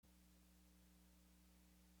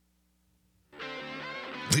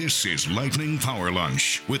This is Lightning Power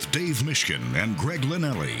Lunch with Dave Mishkin and Greg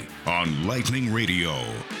Linnelli on Lightning Radio.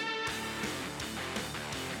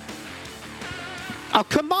 Oh,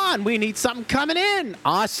 come on. We need something coming in.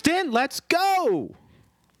 Austin, let's go.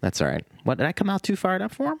 That's all right. What, did I come out too fired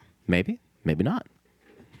up for him? Maybe. Maybe not.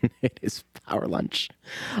 It is Power Lunch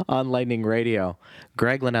on Lightning Radio.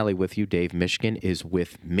 Greg Linnelli with you. Dave Mishkin is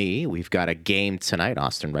with me. We've got a game tonight.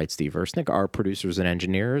 Austin Wright, Steve Ersnick, our producers and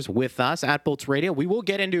engineers with us at Bolts Radio. We will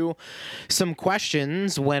get into some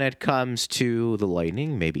questions when it comes to the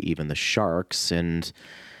Lightning, maybe even the Sharks, and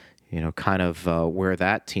kind of where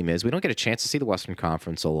that team is. We don't get a chance to see the Western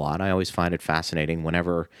Conference a lot. I always find it fascinating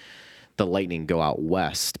whenever the Lightning go out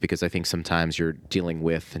west, because I think sometimes you're dealing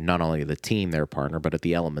with not only the team, their partner, but at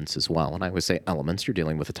the elements as well. And I always say elements, you're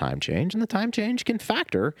dealing with a time change, and the time change can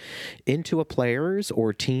factor into a player's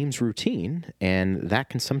or team's routine, and that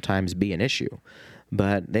can sometimes be an issue.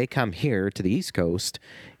 But they come here to the East Coast,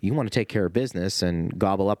 you want to take care of business and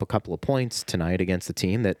gobble up a couple of points tonight against the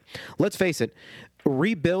team that, let's face it,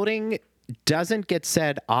 rebuilding doesn't get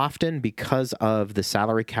said often because of the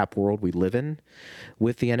salary cap world we live in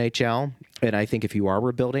with the NHL. And I think if you are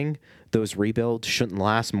rebuilding, those rebuilds shouldn't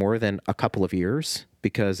last more than a couple of years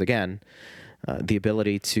because, again, the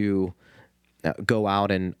ability to go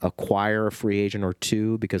out and acquire a free agent or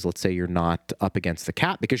two because let's say you're not up against the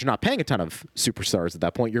cap because you're not paying a ton of superstars at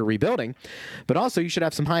that point, you're rebuilding. But also you should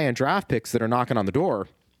have some high-end draft picks that are knocking on the door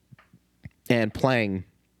and playing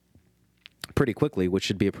pretty quickly, which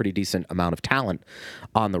should be a pretty decent amount of talent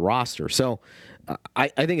on the roster. So I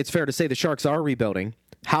think it's fair to say the Sharks are rebuilding.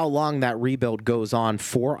 How long that rebuild goes on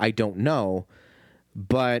for, I don't know.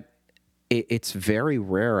 But it's very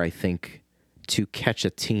rare, I think, to catch a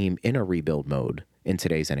team in a rebuild mode in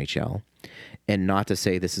today's NHL. And not to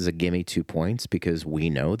say this is a gimme 2 points, because we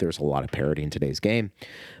know there's a lot of parity in today's game.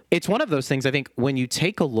 It's one of those things, I think, when you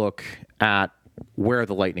take a look at where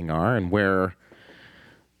the Lightning are and where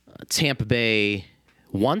Tampa Bay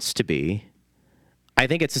wants to be, I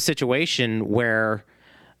think it's a situation where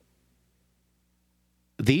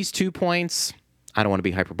these 2 points, I don't want to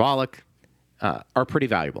be hyperbolic, are pretty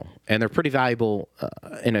valuable. And they're pretty valuable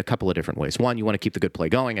in a couple of different ways. One, you want to keep the good play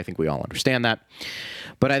going. I think we all understand that.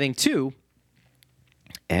 But I think, two,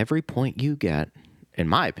 every point you get, in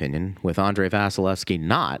my opinion, with Andrei Vasilevskiy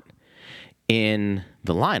not in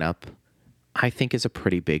the lineup, I think is a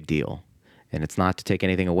pretty big deal. And it's not to take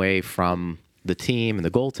anything away from the team and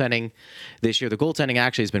the goaltending this year. The goaltending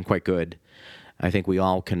actually has been quite good. I think we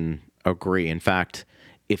all can agree. In fact,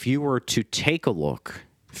 if you were to take a look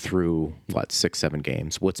through, 6-7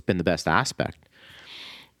 games, what's been the best aspect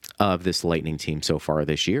of this Lightning team so far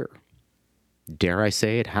this year? Dare I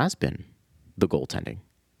say it has been the goaltending.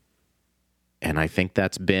 And I think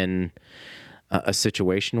that's been a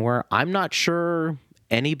situation where I'm not sure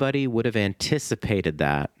anybody would have anticipated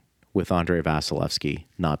that with Andrei Vasilevskiy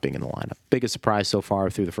not being in the lineup. Biggest surprise so far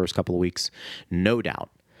through the first couple of weeks, no doubt,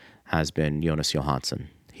 has been Jonas Johansson.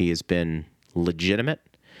 He has been legitimate.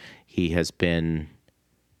 He has been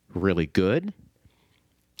really good.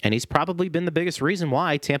 And he's probably been the biggest reason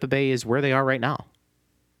why Tampa Bay is where they are right now,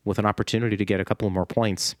 with an opportunity to get a couple more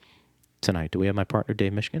points tonight. Do we have my partner,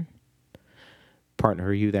 Dave Mishkin? Partner,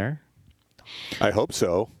 are you there? I hope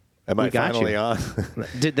so. Am I finally on?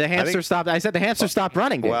 Did the hamster stop? I said the hamster stopped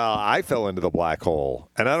running. Dude. Well, I fell into the black hole,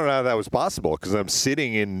 and I don't know how that was possible because I'm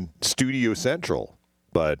sitting in Studio Central.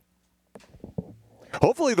 But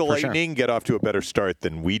hopefully the Lightning get off to a better start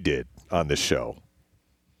than we did on this show.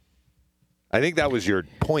 I think that was your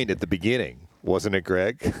point at the beginning, wasn't it,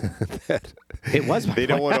 Greg? That it was. They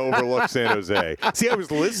don't want to overlook San Jose. See, I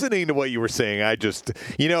was listening to what you were saying. I just,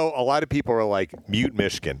 a lot of people are like, mute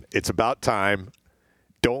Mishkin. It's about time.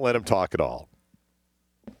 Don't let him talk at all.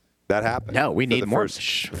 That happened. No, we need more.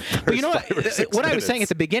 But you know what I was saying at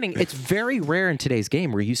the beginning, it's very rare in today's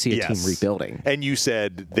game where you see a team rebuilding. And you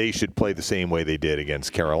said they should play the same way they did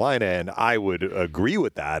against Carolina, and I would agree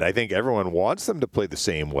with that. I think everyone wants them to play the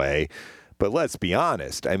same way, but let's be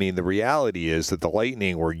honest. I mean, the reality is that the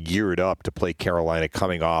Lightning were geared up to play Carolina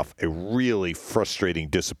coming off a really frustrating,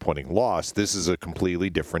 disappointing loss. This is a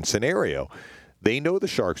completely different scenario. They know the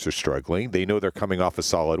Sharks are struggling. They know they're coming off a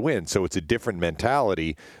solid win. So it's a different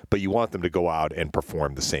mentality, but you want them to go out and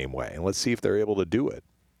perform the same way. And let's see if they're able to do it.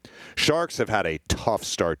 Sharks have had a tough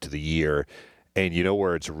start to the year, and you know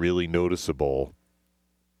where it's really noticeable?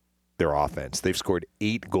 Their offense. They've scored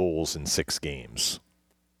 8 goals in 6 games.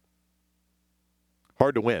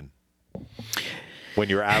 Hard to win when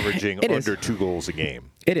you're averaging under 2 goals a game.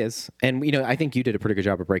 It is. And, I think you did a pretty good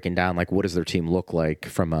job of breaking down, what does their team look like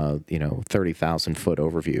from a, 30,000-foot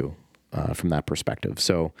overview from that perspective.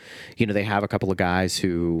 So, they have a couple of guys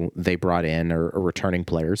who they brought in are returning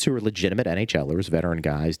players who are legitimate NHLers, veteran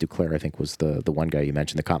guys. Duclair, I think, was the one guy you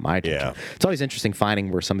mentioned that caught my attention. Yeah. It's always interesting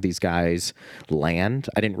finding where some of these guys land.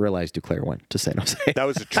 I didn't realize Duclair went to San Jose. That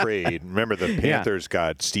was a trade. Remember, the Panthers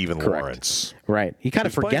got Stephen Lawrence. Right. You kind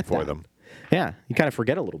of forget for them. Yeah, you kind of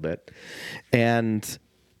forget a little bit. And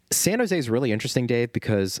San Jose is really interesting, Dave,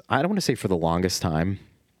 because I don't want to say for the longest time,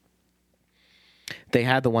 they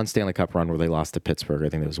had the one Stanley Cup run where they lost to Pittsburgh. I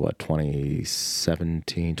think it was, 2016?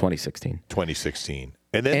 2016.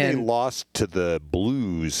 And then they lost to the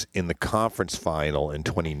Blues in the conference final in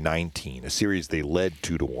 2019, a series they led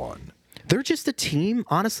 2-1. They're just a team,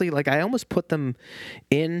 honestly, like I almost put them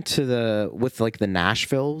with the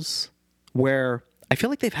Nashvilles, where I feel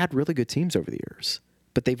like they've had really good teams over the years,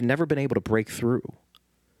 but they've never been able to break through.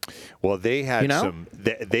 Well, they had some.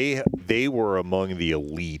 They were among the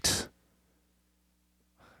elite.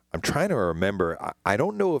 I'm trying to remember. I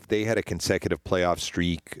don't know if they had a consecutive playoff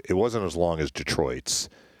streak. It wasn't as long as Detroit's,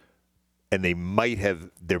 and they might have.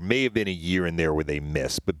 There may have been a year in there where they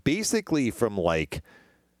missed, but basically from like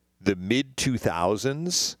the mid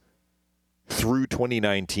 2000s through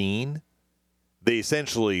 2019, they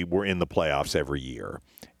essentially were in the playoffs every year.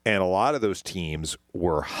 And a lot of those teams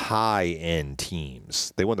were high-end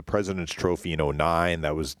teams. They won the President's Trophy in 2009.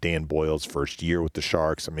 That was Dan Boyle's first year with the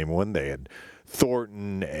Sharks. I mean, when they had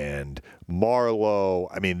Thornton and Marlowe,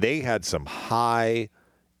 I mean, they had some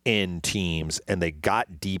high-end teams, and they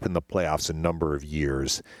got deep in the playoffs a number of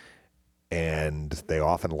years. And they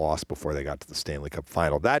often lost before they got to the Stanley Cup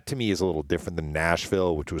final. That, to me, is a little different than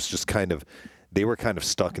Nashville, which was just they were kind of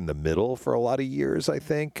stuck in the middle for a lot of years, I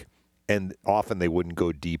think. And often they wouldn't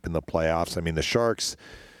go deep in the playoffs. I mean, the Sharks,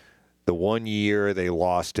 the one year they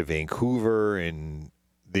lost to Vancouver in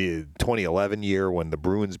the 2011 year when the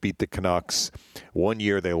Bruins beat the Canucks. One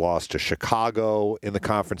year they lost to Chicago in the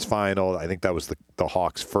conference final. I think that was the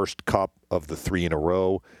Hawks' first cup of the 3 in a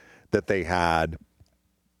row that they had.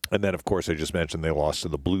 And then, of course, I just mentioned they lost to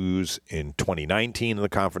the Blues in 2019 in the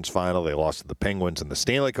conference final. They lost to the Penguins in the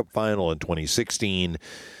Stanley Cup final in 2016.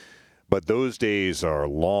 But those days are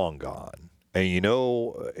long gone. And,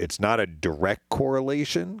 it's not a direct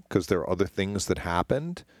correlation because there are other things that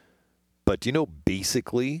happened. But,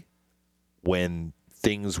 basically when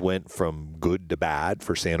things went from good to bad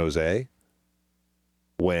for San Jose?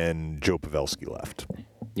 When Joe Pavelski left.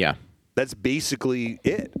 Yeah. That's basically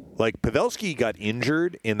it. Like, Pavelski got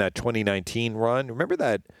injured in that 2019 run. Remember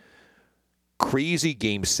that crazy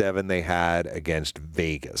Game 7 they had against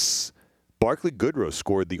Vegas? Barclay Goodrow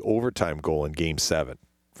scored the overtime goal in Game 7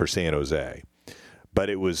 for San Jose. But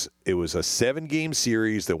it was a 7-game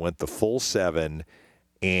series that went the full 7,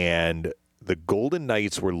 and the Golden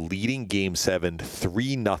Knights were leading Game 7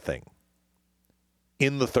 3-0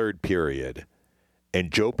 in the third period. And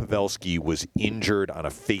Joe Pavelski was injured on a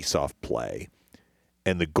face-off play.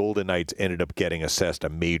 And the Golden Knights ended up getting assessed a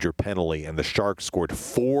major penalty, and the Sharks scored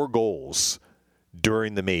 4 goals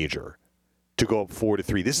during the major to go up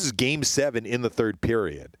 4-3. This is Game 7 in the third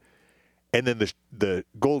period. And then the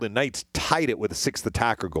Golden Knights tied it with a 6th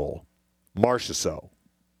attacker goal. Marchessault.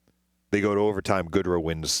 They go to overtime. Goodrow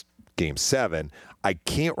wins Game 7. I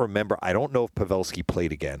can't remember. I don't know if Pavelski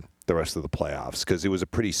played again the rest of the playoffs because it was a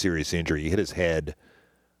pretty serious injury. He hit his head,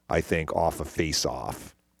 I think, off a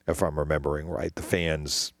face-off, if I'm remembering right. The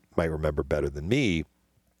fans might remember better than me.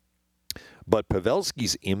 But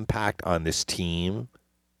Pavelski's impact on this team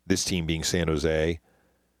being San Jose,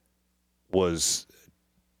 was,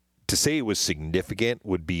 to say it was significant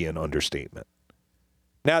would be an understatement.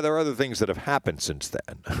 Now, there are other things that have happened since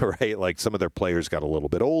then, right? Like some of their players got a little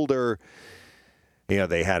bit older.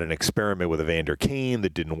 They had an experiment with Evander Kane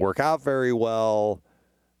that didn't work out very well.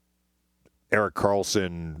 Erik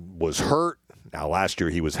Karlsson was hurt. Now, last year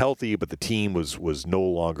he was healthy, but the team was no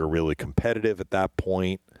longer really competitive at that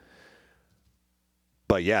point.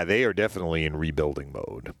 But, yeah, they are definitely in rebuilding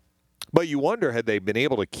mode. But you wonder, had they been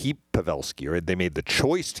able to keep Pavelski, or had they made the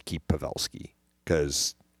choice to keep Pavelski?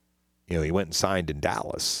 Because, he went and signed in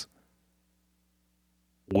Dallas.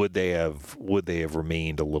 Would they have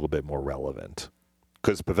remained a little bit more relevant?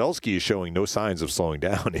 Because Pavelski is showing no signs of slowing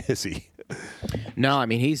down, is he? No, I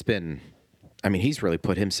mean, he's really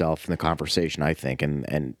put himself in the conversation, I think,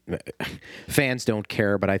 and fans don't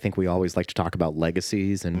care, but I think we always like to talk about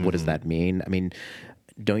legacies and what does that mean? I mean,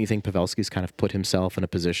 don't you think Pavelski's kind of put himself in a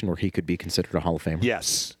position where he could be considered a Hall of Famer?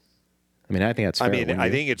 Yes. I mean, I think that's fair.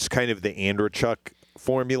 I think it's kind of the Andreychuk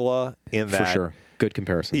formula in that. For sure. Good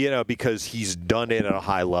comparison. Because he's done it at a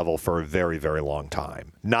high level for a very, very long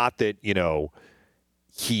time. Not that,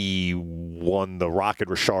 he won the Rocket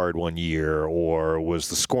Richard one year, or was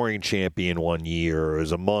the scoring champion one year, or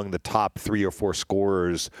is among the top 3 or 4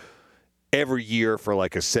 scorers every year for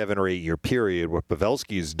like a 7 or 8 year period. What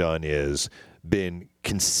Pavelski's done is been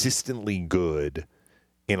consistently good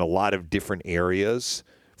in a lot of different areas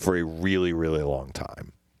for a really, really long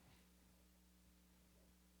time.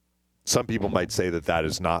 Some people might say that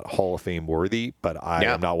is not Hall of Fame worthy, but I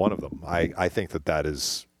am not one of them. I think that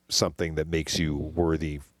is something that makes you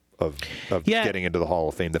worthy of getting into the Hall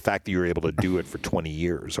of Fame. The fact that you're able to do it for 20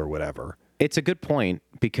 years or whatever. It's a good point,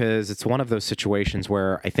 because it's one of those situations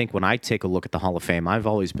where I think when I take a look at the Hall of Fame, I've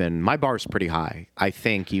always been, my bar is pretty high. I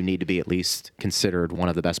think you need to be at least considered one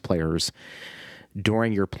of the best players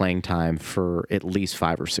during your playing time for at least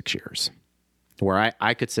 5 or 6 years, where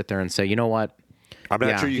I could sit there and say, you know what? I'm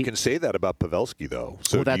not sure you can say that about Pavelski, though.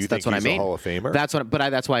 So do you think he's a Hall of Famer?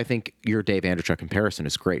 That's why I think your Dave Andreychuk comparison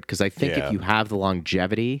is great, because I think if you have the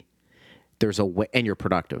longevity, there's a way, and you're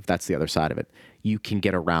productive. That's the other side of it. You can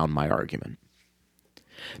get around my argument.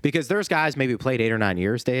 Because there's guys maybe who played 8 or 9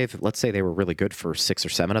 years, Dave. Let's say they were really good for 6 or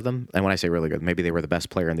 7 of them. And when I say really good, maybe they were the best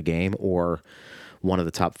player in the game or one of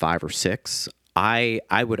the top 5 or 6. I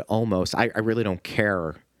would almost, I really don't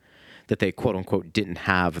care that they, quote unquote, didn't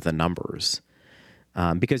have the numbers.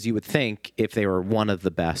 Because you would think if they were one of the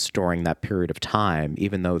best during that period of time,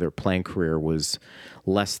 even though their playing career was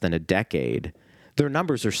less than a decade, their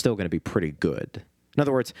numbers are still going to be pretty good. In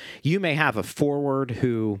other words, you may have a forward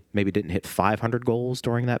who maybe didn't hit 500 goals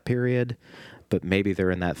during that period, but maybe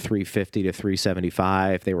they're in that 350 to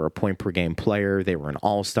 375. They were a point-per-game player. They were an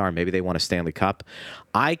all-star. Maybe they won a Stanley Cup.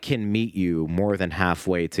 I can meet you more than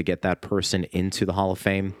halfway to get that person into the Hall of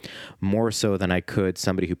Fame, more so than I could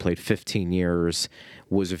somebody who played 15 years,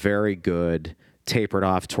 was very good, tapered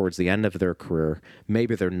off towards the end of their career.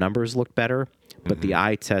 Maybe their numbers looked better, but the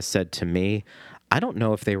eye test said to me, I don't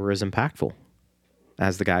know if they were as impactful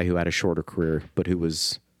as the guy who had a shorter career, but who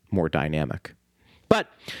was more dynamic. But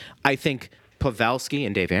I think Pavelski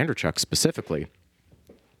and Dave Andreychuk specifically,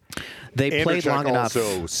 they played long enough.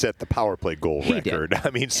 Also set the power play goal record.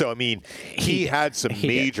 Did. He had some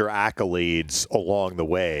major accolades along the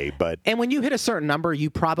way, but and when you hit a certain number, you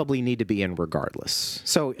probably need to be in regardless.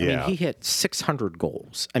 So I mean, he hit 600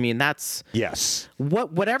 goals. I mean, that's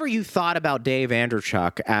whatever you thought about Dave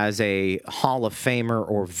Andreychuk as a Hall of Famer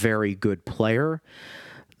or very good player.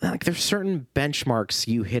 Like, there's certain benchmarks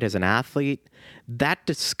you hit as an athlete. That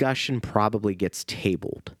discussion probably gets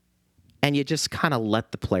tabled, and you just kind of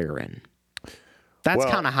let the player in. That's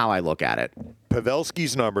kind of how I look at it.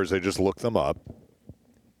 Pavelski's numbers, I just looked them up.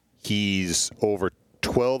 He's over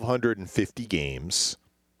 1,250 games.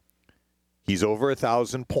 He's over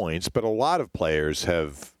 1,000 points, but a lot of players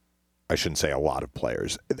have, I shouldn't say a lot of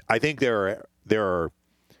players. I think there are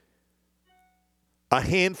a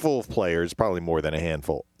handful of players, probably more than a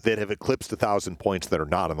handful, that have eclipsed 1,000 points that are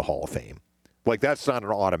not in the Hall of Fame. Like, that's not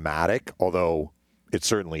an automatic, although it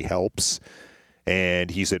certainly helps. And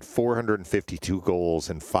he's at 452 goals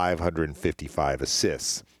and 555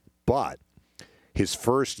 assists. But his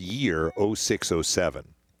first year, 06-07.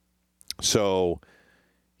 So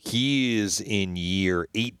he is in year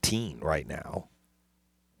 18 right now.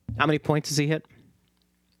 How many points has he hit?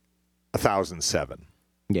 1,007.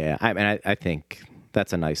 Yeah, I mean, I think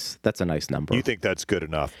that's a nice number. You think that's good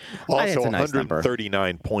enough? Also,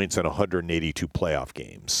 139 points in 182 playoff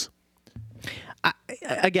games.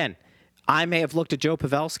 Again, I may have looked at Joe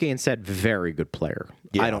Pavelski and said, very good player.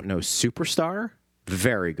 Yeah. I don't know, superstar,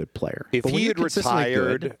 very good player. If he had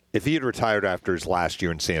retired after his last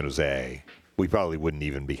year in San Jose, we probably wouldn't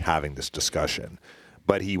even be having this discussion.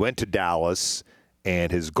 But he went to Dallas,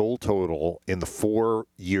 and his goal total in the 4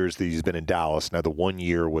 years that he's been in Dallas, now the 1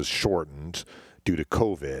 year was shortened due to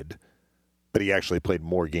COVID, but he actually played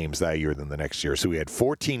more games that year than the next year. So he had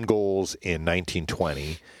 14 goals in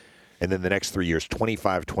 1920, and then the next 3 years,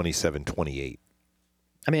 25, 27, 28.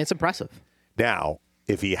 I mean, it's impressive. Now,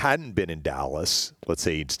 if he hadn't been in Dallas, let's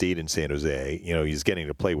say he'd stayed in San Jose, he's getting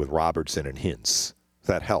to play with Robertson and Hintz.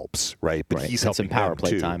 That helps, right? But he's helping some power them play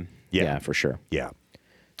too. time. Yeah, for sure. Yeah.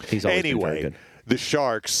 He's always been very good. The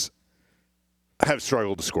Sharks have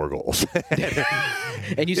struggled to score goals.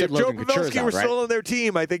 And you said if Logan Joe Couture's Pavelski out, were right? still on their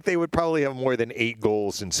team, I think they would probably have more than 8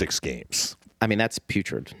 goals in 6 games. I mean, that's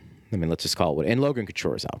putrid. I mean, let's just call it what. And Logan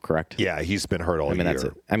Couture's out, correct? Yeah, he's been hurt all year. That's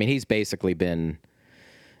it. I mean, he's basically been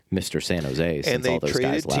Mr. San Jose since all those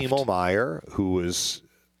guys left. And they traded Timo Meier, who was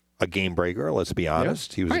a game breaker, let's be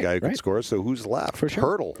honest. He was a guy who could score. So who's left? For sure.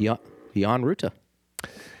 Hurdle. Jan Ruta.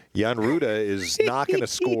 Jan Ruta is not going to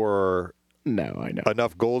score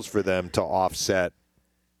enough goals for them to offset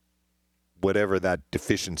whatever that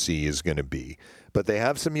deficiency is going to be. But they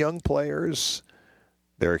have some young players.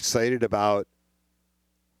 They're excited about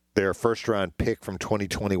their first-round pick from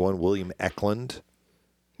 2021, William Eklund.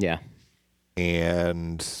 Yeah.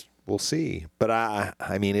 And we'll see. But,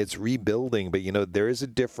 I mean, it's rebuilding. But, there is a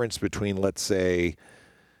difference between, let's say,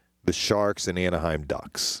 the Sharks and Anaheim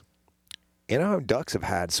Ducks. Anaheim Ducks have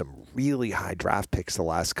had some really high draft picks the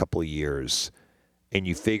last couple of years. And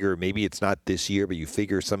you figure maybe it's not this year, but you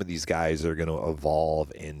figure some of these guys are going to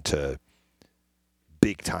evolve into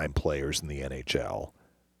big-time players in the NHL.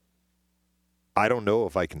 I don't know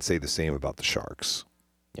if I can say the same about the Sharks.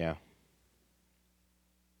 Yeah.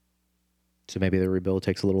 So maybe the rebuild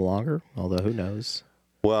takes a little longer, although who knows?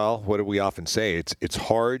 Well, what do we often say? It's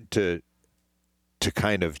hard to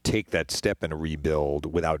kind of take that step in a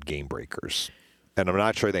rebuild without game breakers. And I'm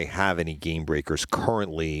not sure they have any game breakers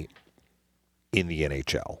currently in the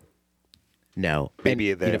NHL. No.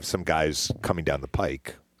 Maybe they have some guys coming down the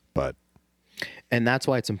pike, but... And that's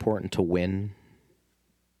why it's important to win.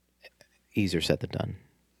 Easier said than done.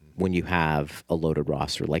 When you have a loaded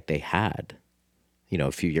roster like they had,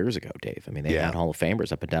 a few years ago, Dave. I mean, they had Hall of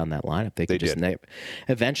Famers up and down that lineup. They did.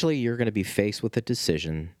 Eventually, you're going to be faced with a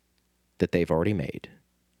decision that they've already made.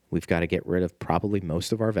 We've got to get rid of probably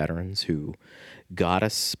most of our veterans who got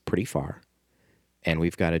us pretty far, and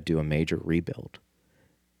we've got to do a major rebuild.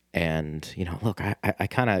 And, look, I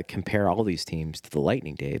kind of compare all these teams to the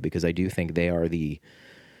Lightning, Dave, because I do think they are the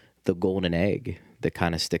golden egg that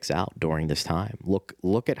kind of sticks out during this time.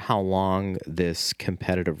 Look at how long this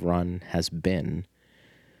competitive run has been,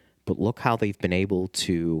 but look how they've been able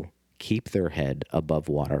to keep their head above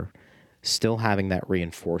water, still having that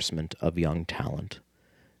reinforcement of young talent,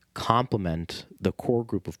 complement the core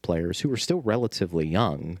group of players who are still relatively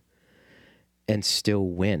young, and still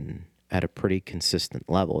win at a pretty consistent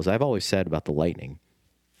level. As I've always said about the Lightning,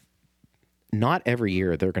 not every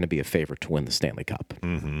year they're going to be a favorite to win the Stanley Cup.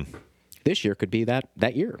 Mm-hmm. This year could be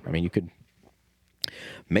that year. I mean, you could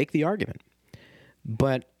make the argument.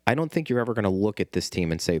 But I don't think you're ever going to look at this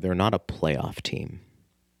team and say they're not a playoff team.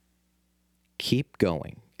 Keep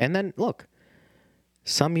going. And then, look,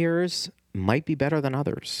 some years might be better than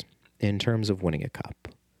others in terms of winning a cup.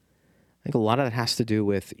 I think a lot of that has to do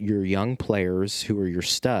with your young players who are your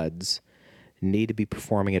studs need to be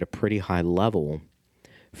performing at a pretty high level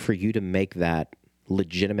for you to make that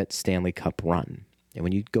legitimate Stanley Cup run. And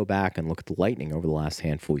when you go back and look at the Lightning over the last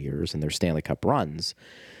handful of years and their Stanley Cup runs,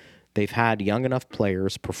 they've had young enough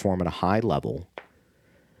players perform at a high level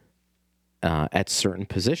at certain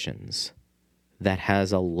positions that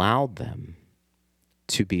has allowed them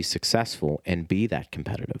to be successful and be that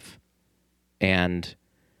competitive. And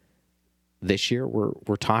this year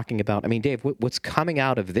we're talking about, I mean, Dave, what's coming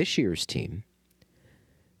out of this year's team,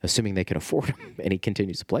 assuming they can afford him and he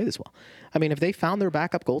continues to play this well. I mean, have they found their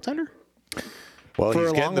backup goaltender? Well,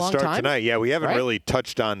 he's getting the start time? tonight. Yeah, we haven't really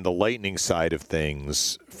touched on the Lightning side of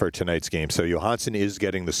things for tonight's game. So Johansson is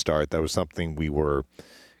getting the start. That was something we were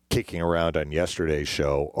kicking around on yesterday's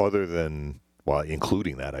show. Other than, well,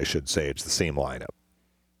 including that, I should say, it's the same lineup.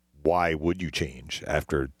 Why would you change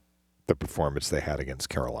after the performance they had against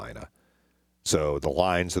Carolina? So the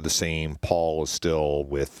lines are the same. Paul is still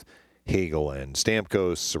with Hagel and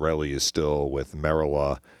Stamkos. Cirelli is still with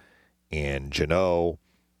Merila and Jeannot.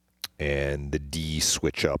 And the D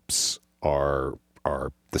switch-ups are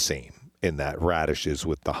the same in that Radish is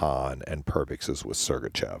with the Hahn and Perbix is with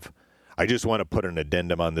Sergachev. I just want to put an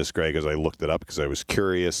addendum on this, Greg, as I looked it up because I was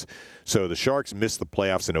curious. So the Sharks missed the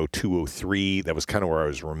playoffs in 02-03. That was kind of where I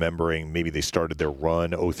was remembering. Maybe they started their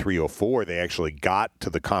run 03-04. They actually got to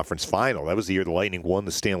the conference final. That was the year the Lightning won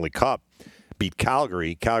the Stanley Cup, beat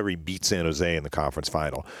Calgary. Calgary beat San Jose in the conference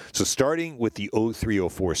final. So starting with the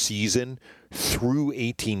 03-04 season through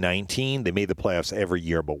 18-19, they made the playoffs every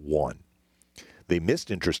year but one. They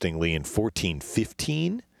missed, interestingly, in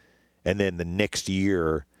 14-15, and then the next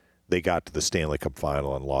year they got to the Stanley Cup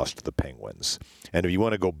final and lost to the Penguins. And if you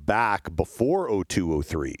want to go back before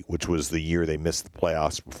 02-03, which was the year they missed the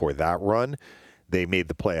playoffs before that run, they made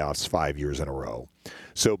the playoffs 5 years in a row.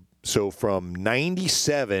 So from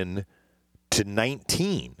 97 to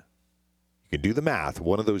 19, you can do the math.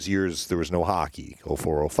 One of those years there was no hockey,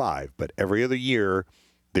 04-05, but every other year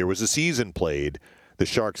there was a season played. The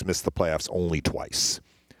Sharks missed the playoffs only twice.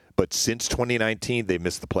 But since 2019, they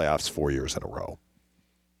missed the playoffs 4 years in a row.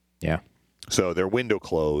 Yeah. So their window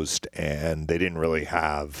closed, and they didn't really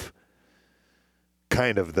have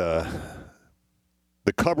kind of the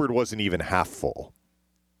cupboard wasn't even half full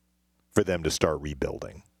for them to start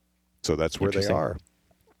rebuilding. So that's where they are.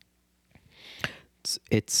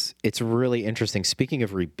 It's really interesting. Speaking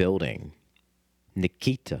of rebuilding,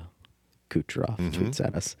 Nikita Kucherov tweets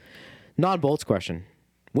at us. Non-Bolts question.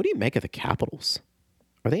 What do you make of the Capitals?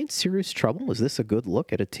 Are they in serious trouble? Is this a good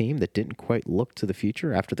look at a team that didn't quite look to the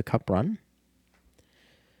future after the Cup run?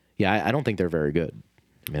 Yeah, I don't think they're very good.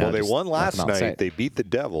 I mean, Well, they won last night. They beat the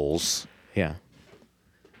Devils. Yeah.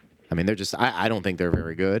 I mean, they're just, I don't think they're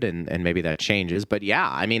very good, and maybe that changes. But yeah,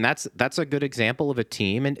 I mean, that's a good example of a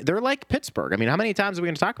team, and they're like Pittsburgh. I mean, how many times are we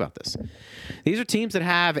going to talk about this? These are teams that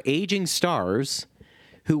have aging stars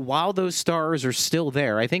who, while those stars are still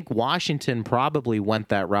there, I think Washington probably went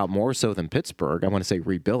that route more so than Pittsburgh. I want to say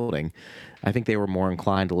rebuilding. I think they were more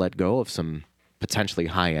inclined to let go of some potentially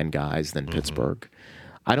high-end guys than Pittsburgh.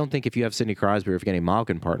 I don't think if you have Sidney Crosby or if you get a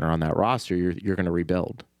Malkin partner on that roster, you're going to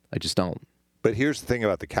rebuild. I just don't. But here's the thing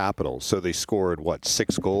about the Capitals. So they scored,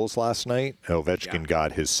 6 goals last night? Ovechkin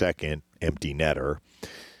got his second empty netter.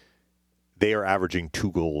 They are averaging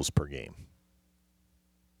 2 goals per game.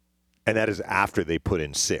 And that is after they put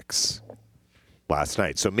in 6 last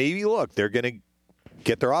night. So maybe, look, they're going to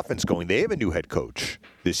get their offense going. They have a new head coach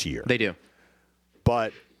this year. They do.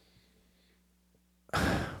 But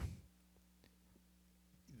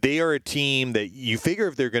they are a team that you figure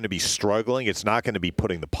if they're going to be struggling, it's not going to be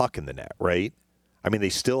putting the puck in the net, right? I mean, they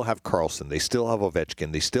still have Karlsson. They still have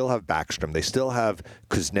Ovechkin. They still have Backstrom. They still have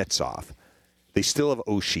Kuznetsov. They still have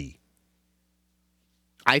Oshie.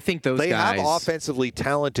 I think those guys... They have offensively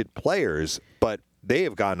talented players, but they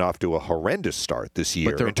have gotten off to a horrendous start this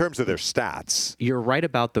year in terms of their stats. You're right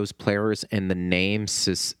about those players, and the name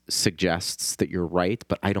suggests that you're right,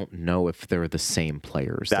 but I don't know if they're the same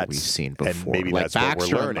players that we've seen before. And maybe that's what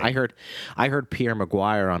we're learning. I heard Pierre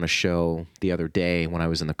Maguire on a show the other day when I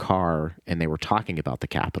was in the car, and they were talking about the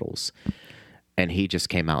Capitals, and he just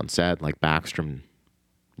came out and said, Backstrom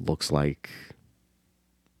looks like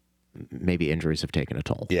maybe injuries have taken a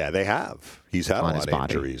toll. Yeah, they have. He's had a lot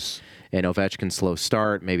of injuries. And Ovechkin's slow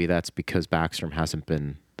start, maybe that's because Backstrom hasn't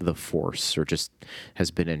been the force or just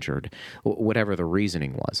has been injured, whatever the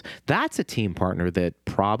reasoning was. That's a team partner that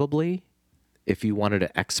probably, if you wanted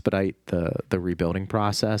to expedite the rebuilding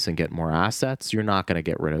process and get more assets, you're not going to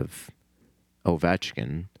get rid of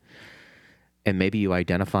Ovechkin. And maybe you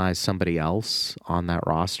identify somebody else on that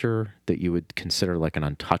roster that you would consider like an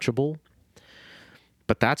untouchable.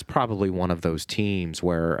 But that's probably one of those teams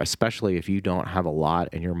where, especially if you don't have a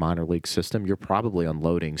lot in your minor league system, you're probably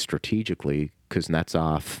unloading strategically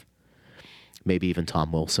Kuznetsov, maybe even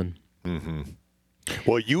Tom Wilson. Mm-hmm.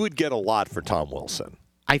 Well, you would get a lot for Tom Wilson.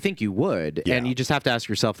 I think you would. Yeah. And you just have to ask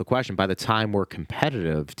yourself the question, by the time we're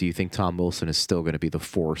competitive, do you think Tom Wilson is still going to be the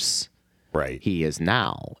force he is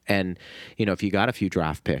now? And, if you got a few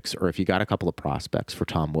draft picks or if you got a couple of prospects for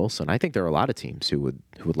Tom Wilson, I think there are a lot of teams who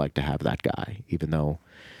would like to have that guy, even though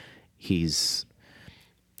he's,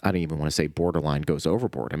 I don't even want to say borderline goes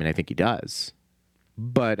overboard. I mean, I think he does.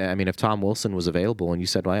 But, I mean, if Tom Wilson was available and you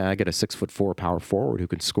said, well, I get a 6'4" power forward who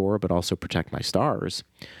can score but also protect my stars,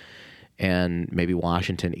 and maybe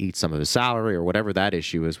Washington eats some of his salary or whatever that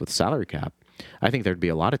issue is with salary cap, I think there'd be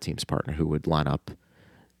a lot of teams partner who would line up,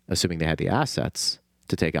 assuming they had the assets,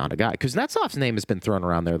 to take on a guy. Because Kuznetsov's name has been thrown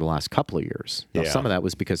around there the last couple of years. Now, some of that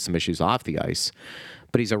was because some issues off the ice,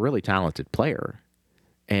 but he's a really talented player.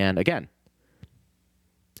 And again,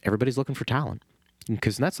 everybody's looking for talent. And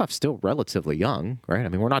Kuznetsov's still relatively young, right? I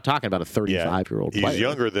mean, we're not talking about a 35-year-old player. He's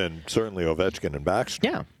younger than certainly Ovechkin and Backstrom.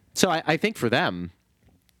 Yeah. So I think for them,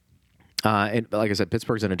 and like I said,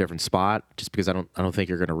 Pittsburgh's in a different spot just because I don't think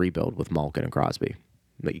you're going to rebuild with Malkin and Crosby.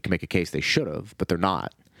 You can make a case they should have, but they're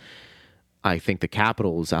not. I think the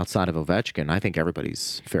Capitals, outside of Ovechkin, I think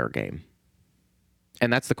everybody's fair game.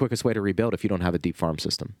 And that's the quickest way to rebuild if you don't have a deep farm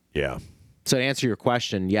system. Yeah. So to answer your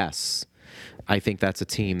question, yes, I think that's a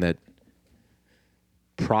team that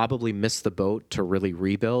probably missed the boat to really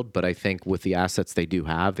rebuild, but I think with the assets they do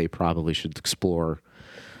have, they probably should explore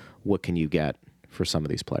what can you get for some of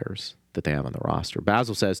these players that they have on the roster.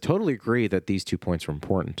 Basil says, totally agree that these 2 points are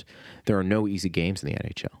important. There are no easy games in the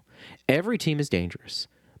NHL. Every team is dangerous,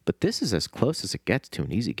 but this is as close as it gets to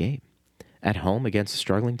an easy game. At home against a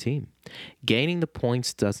struggling team. Gaining the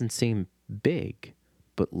points doesn't seem big,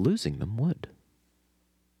 but losing them would.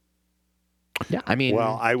 Yeah, I mean...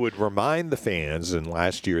 Well, I would remind the fans, and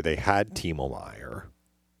last year they had Timo Meier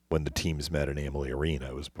when the teams met in Amalie Arena.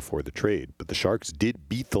 It was before the trade. But the Sharks did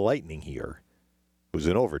beat the Lightning here. It was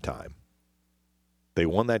in overtime. They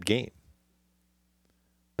won that game.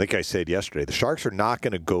 Like I said yesterday, the Sharks are not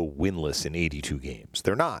going to go winless in 82 games.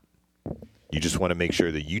 They're not. You just want to make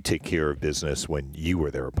sure that you take care of business when you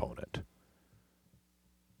are their opponent.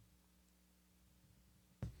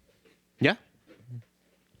 Yeah.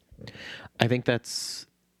 I think that's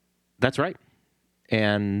right.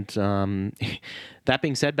 And that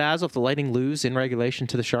being said, Basil, if the Lightning lose in regulation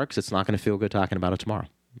to the Sharks, it's not going to feel good talking about it tomorrow.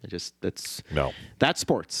 That's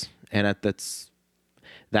sports, and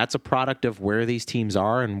that's a product of where these teams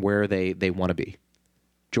are and where they want to be.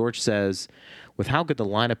 George says, with how good the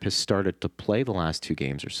lineup has started to play the last 2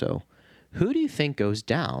 games or so, who do you think goes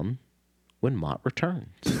down when Mott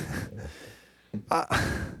returns?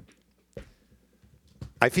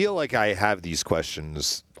 I feel like I have these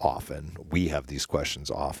questions often. We have these questions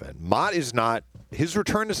often. Mott his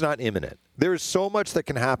return is not imminent. There is so much that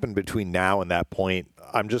can happen between now and that point.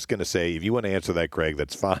 I'm just going to say, if you want to answer that, Greg,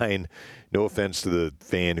 that's fine. No offense to the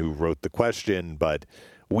fan who wrote the question, but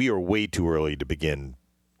we are way too early to begin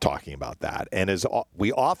talking about that. And as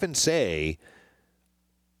we often say,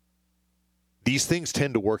 these things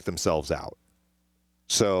tend to work themselves out.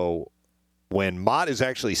 So when Mott is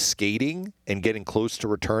actually skating and getting close to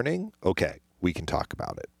returning, okay, we can talk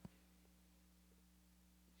about it.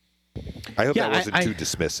 I hope that wasn't too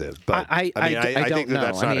dismissive, but I think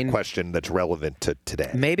that's not a question that's relevant to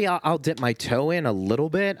today. Maybe I'll dip my toe in a little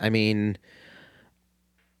bit. I mean,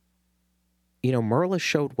 Merla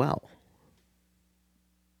showed well.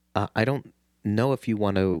 I don't know if you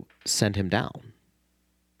want to send him down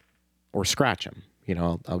or scratch him.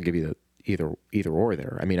 I'll give you the either or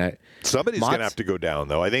there. I mean, somebody's going to have to go down,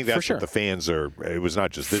 though. I think that's what the fans are. It was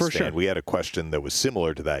not just this fan. Sure. We had a question that was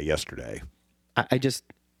similar to that yesterday.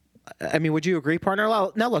 I mean, would you agree, partner?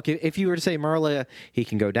 Well, now, look, if you were to say Merla, he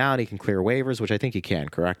can go down, he can clear waivers, which I think he can,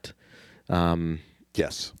 correct?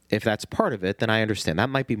 Yes. If that's part of it, then I understand. That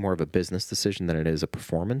might be more of a business decision than it is a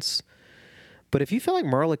performance. But if you feel like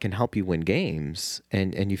Merla can help you win games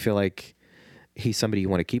and you feel like he's somebody you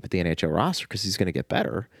want to keep at the NHL roster because he's going to get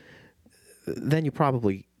better, then you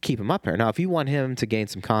probably keep him up here. Now, if you want him to gain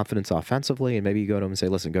some confidence offensively and maybe you go to him and say,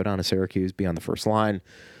 listen, go down to Syracuse, be on the first line,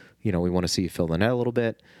 we want to see you fill the net a little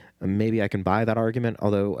bit, maybe I can buy that argument.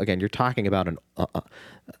 Although, again, you're talking about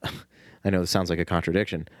I know this sounds like a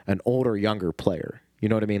contradiction, an older, younger player. You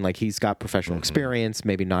know what I mean? Like, he's got professional experience,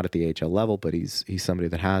 maybe not at the AHL level, but he's somebody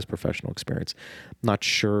that has professional experience. I'm not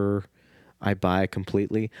sure I buy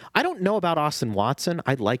completely. I don't know about Austin Watson.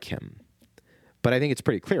 I like him. But I think it's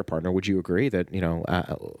pretty clear, partner. Would you agree that,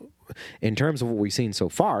 in terms of what we've seen so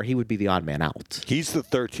far, he would be the odd man out? He's the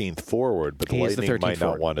 13th forward, but the Lightning might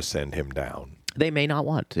not want to send him down. They may not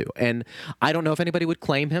want to. And I don't know if anybody would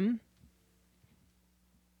claim him.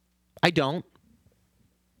 I don't.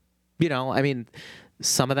 I mean,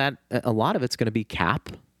 some of that, a lot of it's going to be cap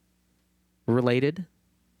related.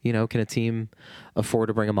 Can a team afford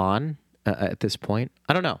to bring him on at this point?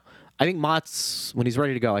 I don't know. I think Mott's, when he's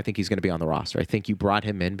ready to go, I think he's going to be on the roster. I think you brought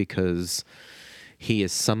him in because he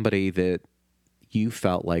is somebody that you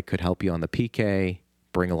felt like could help you on the PK,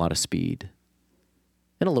 bring a lot of speed,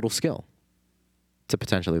 and a little skill to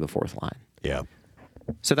potentially the fourth line. Yeah.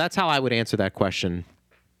 So that's how I would answer that question,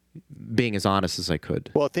 being as honest as I could.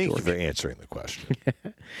 Well, thank you for answering the question.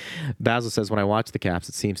 Basil says, when I watch the Caps,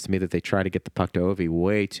 it seems to me that they try to get the puck to Ovi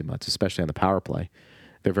way too much, especially on the power play.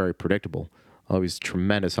 They're very predictable. He's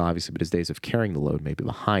tremendous, obviously, but his days of carrying the load may be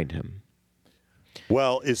behind him.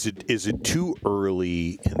 Well, is it too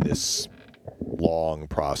early in this long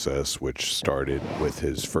process, which started with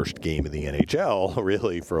his first game in the NHL,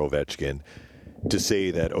 really, for Ovechkin, to say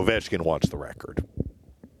that Ovechkin wants the record?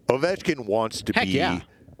 Ovechkin wants to be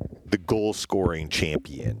the goal-scoring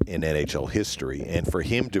champion in NHL history, and for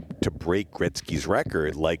him to break Gretzky's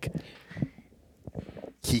record,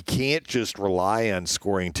 he can't just rely on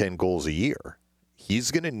scoring 10 goals a year.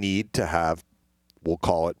 He's going to need to have, we'll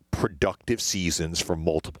call it, productive seasons for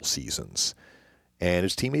multiple seasons. And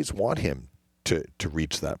his teammates want him to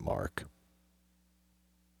reach that mark.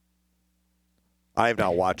 I have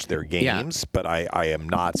not watched their games, but I am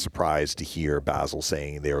not surprised to hear Basil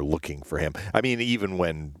saying they are looking for him. I mean, even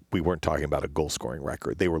when we weren't talking about a goal-scoring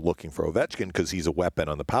record, they were looking for Ovechkin because he's a weapon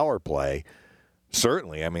on the power play.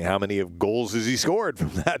 Certainly. I mean, how many goals has he scored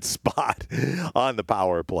from that spot on the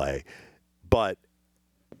power play? But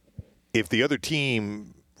if the other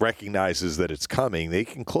team recognizes that it's coming, they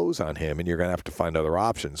can close on him, and you're going to have to find other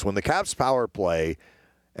options. When the Caps power play,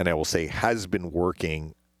 and I will say has been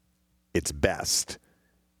working its best,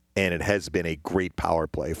 and it has been a great power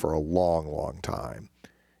play for a long, long time,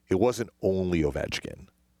 it wasn't only Ovechkin.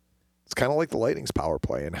 It's kind of like the Lightning's power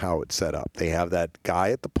play and how it's set up. They have that guy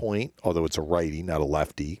at the point, although it's a righty, not a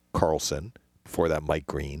lefty, Carlson, before that Mike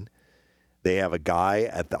Green. They have a guy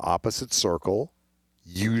at the opposite circle,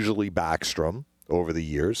 usually Backstrom over the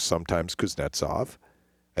years, sometimes Kuznetsov.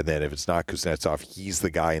 And then if it's not Kuznetsov, he's the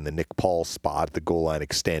guy in the Nick Paul spot, the goal line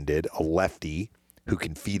extended, a lefty who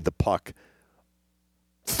can feed the puck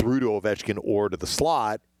through to Ovechkin or to the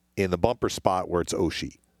slot in the bumper spot where it's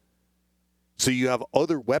Oshie. So you have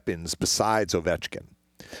other weapons besides Ovechkin.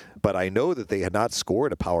 But I know that they had not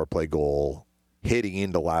scored a power play goal heading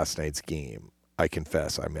into last night's game. I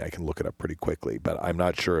confess. I mean, I can look it up pretty quickly, but I'm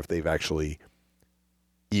not sure if they've actually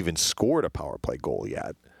even scored a power play goal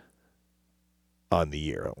yet on the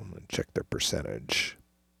year. I'm going to check their percentage.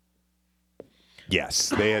 Yes,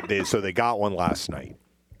 so they got one last night.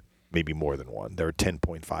 Maybe more than one. They're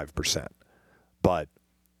 10.5%. But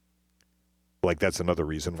like that's another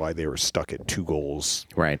reason why they were stuck at 2 goals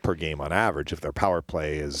per game on average. If their power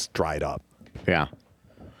play is dried up, they're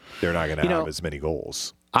not going to have as many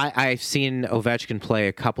goals. I've seen Ovechkin play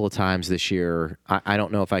a couple of times this year. I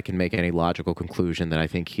don't know if I can make any logical conclusion that I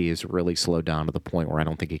think he is really slowed down to the point where I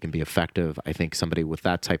don't think he can be effective. I think somebody with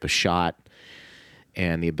that type of shot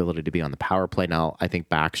and the ability to be on the power play. Now, I think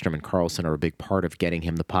Backstrom and Karlsson are a big part of getting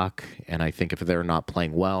him the puck, and I think if they're not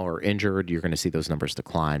playing well or injured, you're going to see those numbers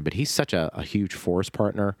decline. But he's such a huge force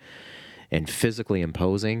partner and physically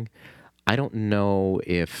imposing. I don't know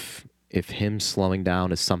if him slowing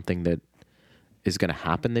down is something that is going to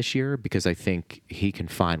happen this year, because I think he can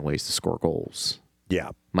find ways to score goals.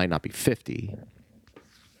 Yeah. Might not be 50,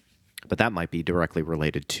 but that might be directly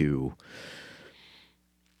related to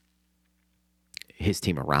his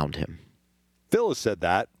team around him. Phil has said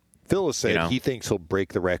that. Phil has said he thinks he'll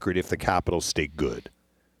break the record if the Capitals stay good.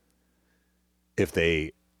 If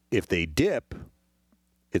they dip,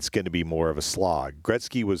 it's going to be more of a slog.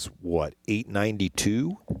 Gretzky was,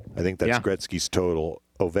 892? I think that's Gretzky's total.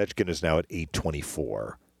 Ovechkin is now at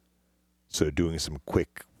 824. So doing some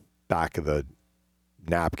quick back of the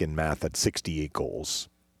napkin math, at 68 goals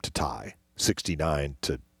to tie, 69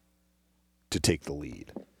 to take the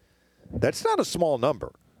lead. That's not a small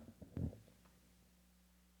number.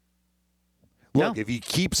 Look, if he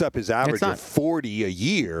keeps up his average of 40 a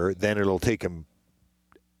year, then it'll take him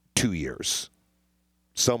 2 years,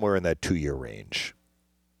 somewhere in that 2-year range.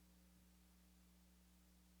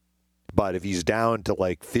 But if he's down to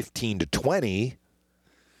like 15 to 20,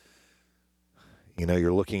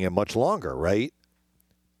 you're looking at much longer, right?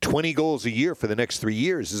 20 goals a year for the next 3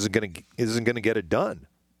 years isn't going to get it done.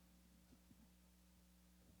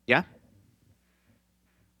 Yeah.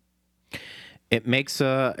 It makes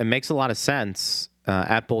a lot of sense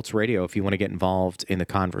at Bolts Radio if you want to get involved in the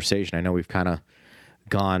conversation. I know we've kind of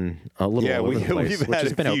gone a little all over the place, we've which had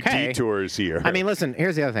has been a few okay. detours here. I mean, listen,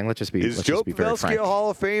 here's the other thing. Let's just be Joe very frank. Pavelski a Hall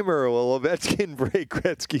of Famer? Will Ovechkin break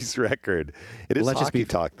Gretzky's record? It is hockey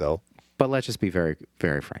talk, though. But let's just be very,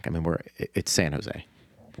 very frank. I mean, it's San Jose.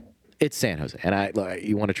 It's San Jose, and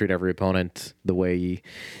you want to treat every opponent the way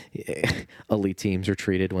elite teams are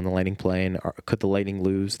treated when the Lightning play. And could the Lightning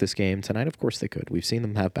lose this game tonight? Of course they could. We've seen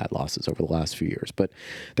them have bad losses over the last few years, but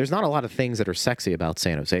there's not a lot of things that are sexy about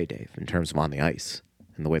San Jose, Dave, in terms of on the ice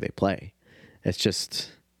and the way they play. It's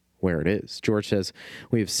just where it is. George says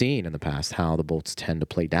we have seen in the past how the Bolts tend to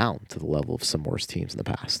play down to the level of some worse teams in the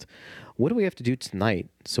past. What do we have to do tonight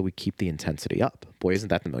so we keep the intensity up? Boy, isn't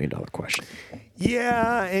that the $1 million question?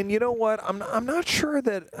 Yeah, and you know what? I'm not sure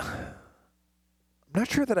that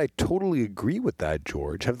I totally agree with that,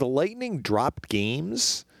 George. Have the Lightning dropped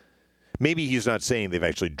games? Maybe he's not saying they've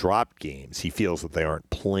actually dropped games. He feels that they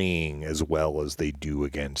aren't playing as well as they do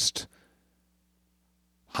against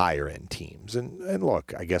higher end teams. And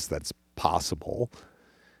look, I guess that's possible.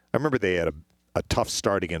 I remember they had a tough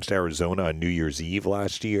start against Arizona on New Year's Eve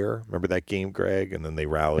last year. Remember that game, Greg? And then they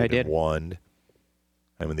rallied and won.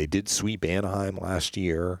 I mean, they did sweep Anaheim last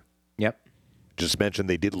year. Yep. Just mentioned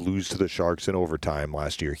they did lose to the Sharks in overtime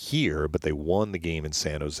last year here, but they won the game in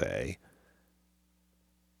San Jose.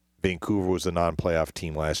 Vancouver was a non-playoff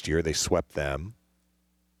team last year. They swept them.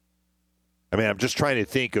 I mean, I'm just trying to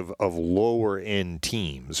think of lower-end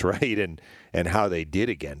teams, right, and how they did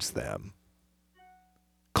against them.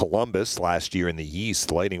 Columbus last year in the East,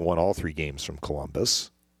 the Lightning won all 3 games from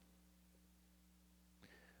Columbus.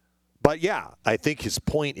 But yeah, I think his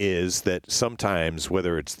point is that sometimes,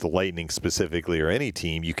 whether it's the Lightning specifically or any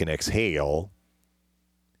team, you can exhale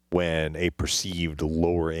when a perceived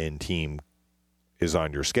lower-end team is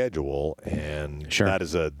on your schedule, and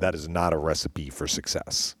that is not a recipe for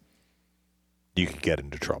success. You could get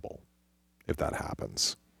into trouble if that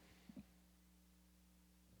happens.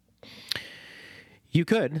 You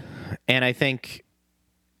could, and I think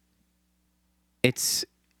it's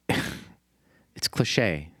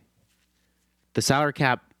cliche. The salary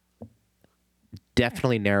cap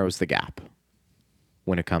definitely narrows the gap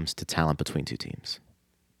when it comes to talent between two teams.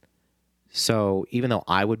 So even though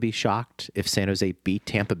I would be shocked if San Jose beat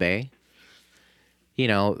Tampa Bay,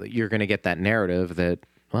 you're going to get that narrative that,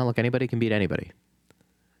 well, look, anybody can beat anybody.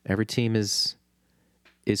 Every team is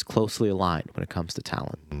closely aligned when it comes to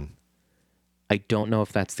talent. I don't know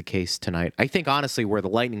if that's the case tonight. I think, honestly, where the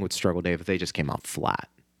Lightning would struggle, Dave, if they just came out flat.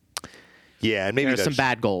 Yeah, and maybe There's that's some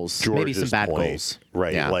bad goals. George's Maybe some bad point, goals.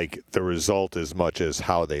 right? Yeah. Like the result as much as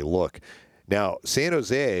how they look. Now, San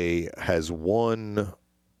Jose has one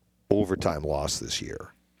overtime loss this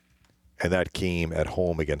year, and that came at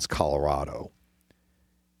home against Colorado.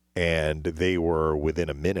 And they were within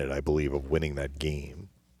a minute, I believe, of winning that game.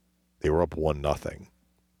 They were up 1-0, and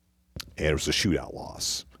it was a shootout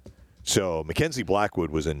loss. So Mackenzie Blackwood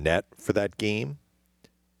was in net for that game,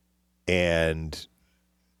 and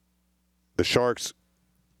the Sharks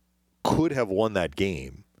could have won that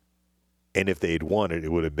game, and if they had won it,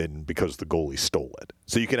 it would have been because the goalie stole it.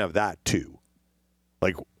 So you can have that too.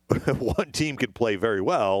 Like one team could play very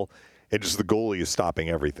well, and just the goalie is stopping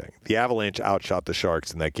everything. The Avalanche outshot the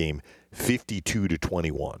Sharks in that game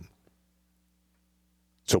 52-21.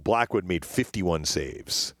 So Blackwood made 51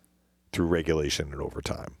 saves through regulation and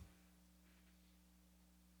overtime.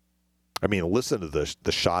 I mean, listen to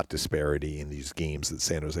the shot disparity in these games that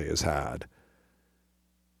San Jose has had.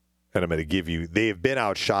 And I'm going to give you, they have been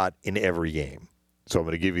outshot in every game. So I'm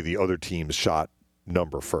going to give you the other team's shot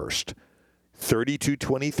number first.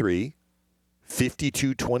 32-23,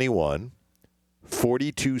 52-21,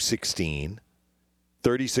 42-16,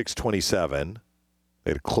 36-27.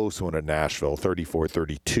 They had a close one at Nashville,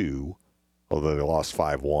 34-32, although they lost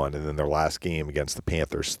 5-1. And then their last game against the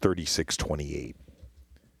Panthers, 36-28.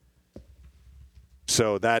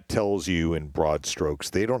 So that tells you in broad strokes,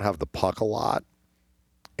 they don't have the puck a lot,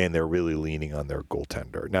 and they're really leaning on their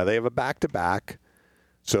goaltender. Now, they have a back-to-back,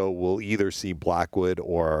 so we'll either see Blackwood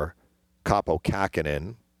or Kaapo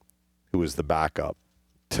Kähkönen, who is the backup,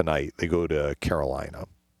 tonight. They go to Carolina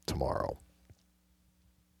tomorrow.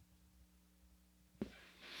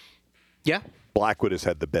 Yeah. Blackwood has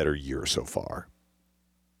had the better year so far.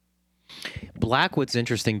 Blackwood's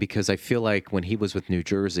interesting because I feel like when he was with New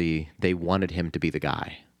Jersey, they wanted him to be the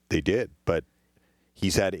guy. They did, but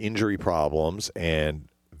he's had injury problems, and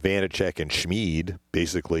Vanacek and Schmid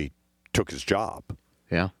basically took his job.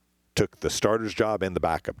 Yeah. Took the starter's job and the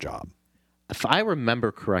backup job. If I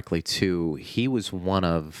remember correctly, too, he was one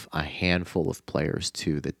of a handful of players,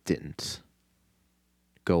 too, that didn't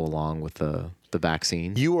go along with the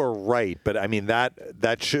vaccine. You are right, but I mean,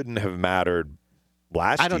 that shouldn't have mattered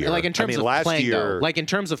last year. I don't know, like in terms of playing, though. Like in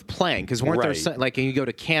terms of playing, because weren't there, like, you go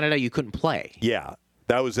to Canada, you couldn't play. Yeah,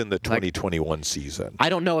 that was in the 2021 season. I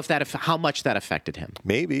don't know if how much that affected him.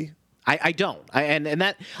 Maybe. I don't. And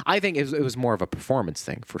that, I think it was more of a performance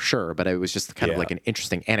thing for sure, but it was just kind of like an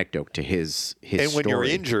interesting anecdote to his And when story. you're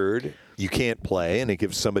injured, you can't play, and it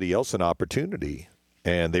gives somebody else an opportunity.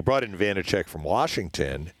 And they brought in Vanacek from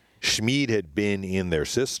Washington. Schmid had been in their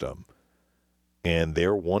system, and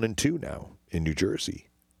they're 1-2 now in New Jersey.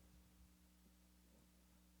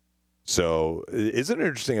 So isn't it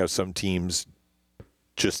interesting how some teams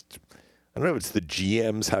just, I don't know if it's the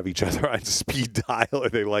GMs have each other on speed dial or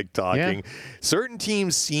they like talking. Yeah. Certain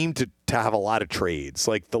teams seem to have a lot of trades.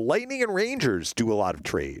 Like the Lightning and Rangers do a lot of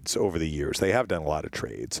trades over the years. They have done a lot of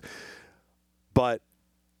trades. But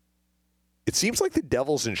it seems like the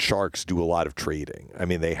Devils and Sharks do a lot of trading. I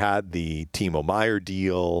mean, they had the Timo Meier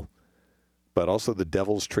deal, but also the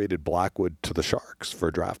Devils traded Blackwood to the Sharks for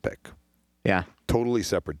a draft pick. Yeah. Totally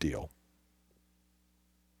separate deal.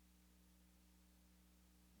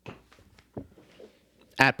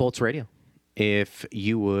 At Bolts Radio, if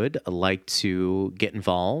you would like to get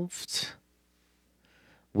involved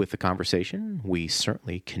with the conversation, we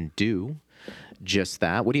certainly can do just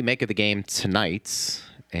that. What do you make of the game tonight?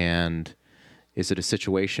 And is it a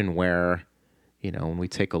situation where, you know, when we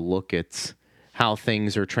take a look at how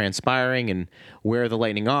things are transpiring and where the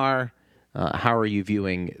Lightning are, how are you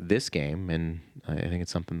viewing this game? And I think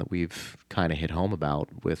it's something that we've kind of hit home about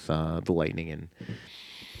with the Lightning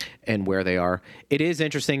and where they are. It is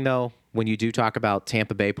interesting, though, when you do talk about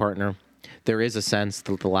Tampa Bay, partner, there is a sense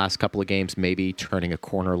that the last couple of games maybe turning a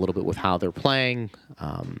corner a little bit with how they're playing,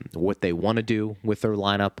 what they want to do with their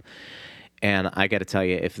lineup. And I got to tell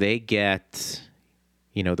you, if they get,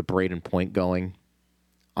 you know, the Braden Point going,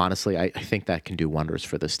 honestly, I think that can do wonders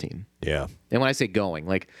for this team. Yeah. And when I say going,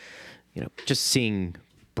 like, you know, just seeing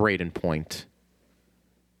Braden Point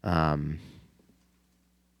do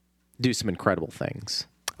some incredible things.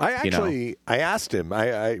 I asked him,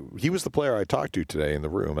 he was the player I talked to today in the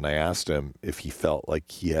room, and I asked him if he felt like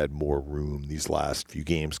he had more room these last few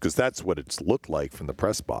games, because that's what it's looked like from the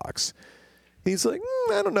press box. He's like,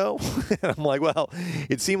 I don't know. And I'm like, well,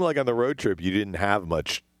 it seemed like on the road trip you didn't have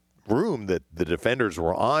much room that the defenders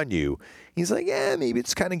were on you. He's like, yeah, maybe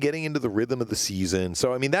it's kind of getting into the rhythm of the season.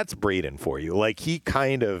 So, I mean, that's Braden for you. Like, he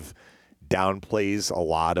kind of downplays a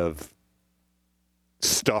lot of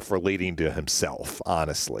stuff relating to himself,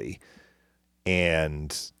 honestly.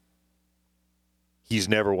 And he's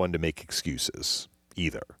never one to make excuses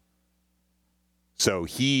either. So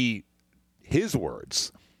his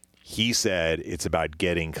words, he said it's about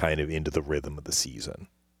getting kind of into the rhythm of the season,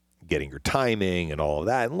 getting your timing and all of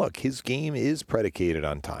that. And look, his game is predicated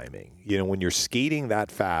on timing. You know, when you're skating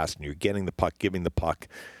that fast and you're getting the puck, giving the puck,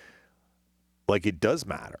 like, it does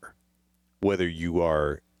matter whether you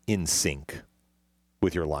are in sync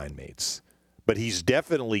with your line mates. But he's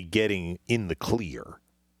definitely getting in the clear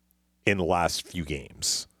in the last few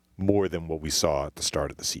games, more than what we saw at the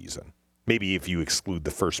start of the season. Maybe if you exclude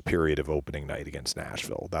the first period of opening night against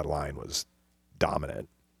Nashville, that line was dominant.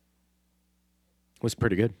 Was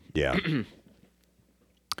pretty good. Yeah.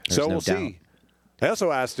 So we'll see. I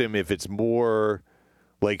also asked him if it's more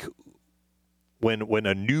like when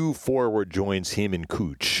a new forward joins him and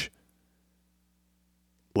Cooch,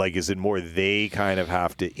 like, is it more they kind of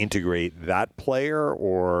have to integrate that player,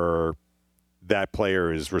 or that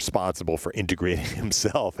player is responsible for integrating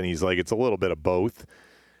himself? And he's like, it's a little bit of both.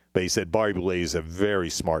 But he said Barré-Boulet is a very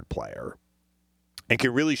smart player and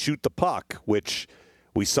can really shoot the puck, which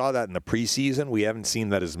we saw that in the preseason. We haven't seen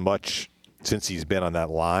that as much since he's been on that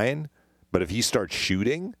line. But if he starts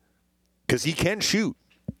shooting, because he can shoot.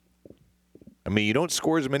 I mean, you don't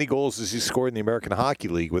score as many goals as he scored in the American Hockey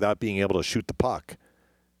League without being able to shoot the puck.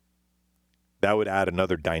 That would add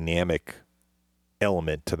another dynamic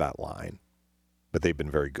element to that line. But they've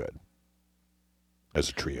been very good as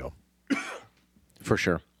a trio. For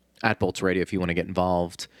sure. At Bolts Radio, if you want to get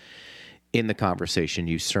involved in the conversation,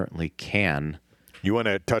 you certainly can. You want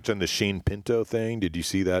to touch on the Shane Pinto thing? Did you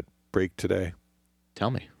see that break today?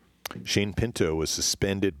 Tell me. Shane Pinto was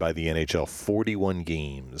suspended by the NHL 41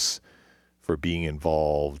 games for being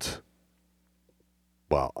involved.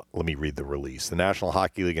 Well, let me read the release. The National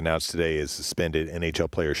Hockey League announced today has suspended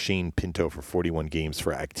NHL player Shane Pinto for 41 games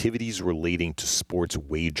for activities relating to sports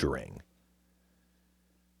wagering.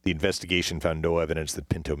 The investigation found no evidence that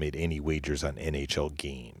Pinto made any wagers on NHL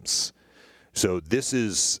games. So this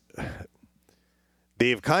is, they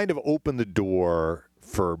have kind of opened the door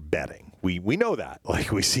for betting. We know that.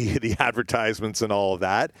 Like, we see the advertisements and all of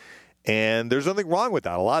that. And there's nothing wrong with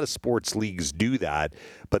that. A lot of sports leagues do that,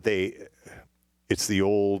 but it's the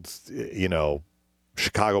old,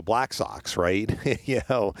 Chicago Black Sox, right?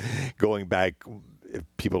 Going back, if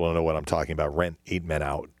people don't know what I'm talking about, rent 8 Men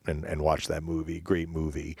Out and watch that movie. Great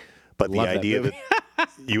movie. But Love the idea that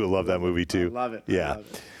you would love that movie too. I love it. Yeah. I love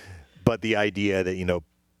it. But the idea that,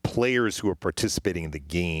 players who are participating in the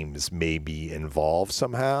games may be involved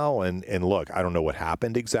somehow. And look, I don't know what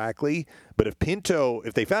happened exactly, but if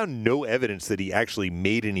they found no evidence that he actually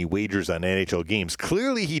made any wagers on NHL games,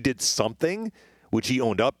 clearly he did something, which he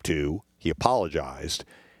owned up to. He apologized,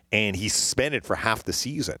 and he's suspended for half the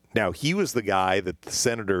season. Now, he was the guy that the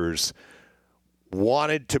Senators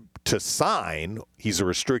wanted to sign. He's a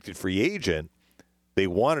restricted free agent. They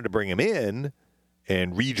wanted to bring him in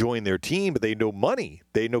and rejoin their team, but they had no money.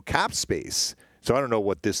 They had no cap space. So I don't know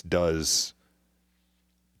what this does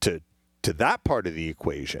to that part of the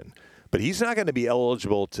equation. But he's not going to be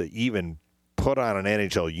eligible to even put on an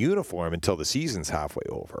NHL uniform until the season's halfway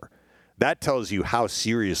over. That tells you how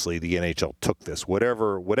seriously the NHL took this.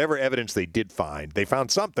 Whatever evidence they did find, they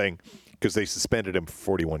found something because they suspended him for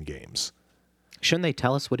 41 games. Shouldn't they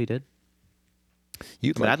tell us what he did?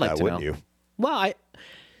 I'd like that, to wouldn't know. you? Well, I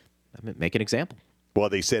make an example. Well,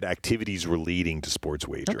 they said activities relating to sports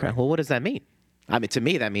wagering. Okay. Well, what does that mean? I mean, to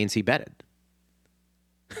me, that means he betted.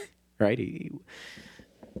 Right?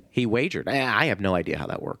 He wagered. I have no idea how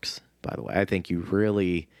that works, by the way. I think you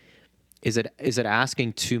really... Is it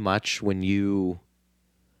asking too much when you...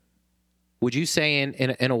 Would you say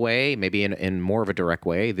in a way, maybe in more of a direct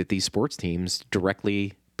way, that these sports teams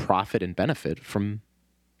directly profit and benefit from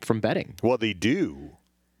betting? Well, they do.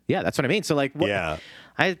 Yeah, that's what I mean. So, like, yeah.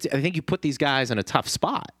 I think you put these guys in a tough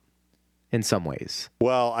spot in some ways.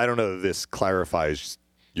 Well, I don't know that this clarifies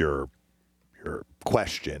your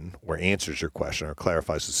question or answers your question or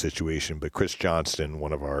clarifies the situation, but Chris Johnston,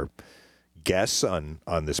 one of our guests on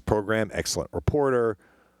this program, excellent reporter,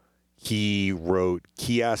 he wrote,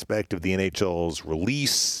 key aspect of the NHL's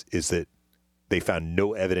release is that they found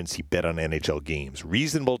no evidence he bet on NHL games.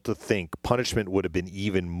 Reasonable to think punishment would have been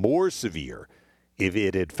even more severe if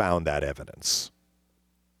it had found that evidence.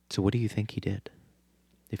 So what do you think he did?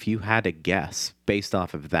 If you had to guess based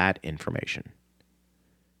off of that information.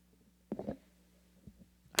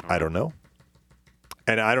 I don't know.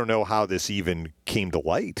 And I don't know how this even came to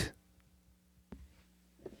light.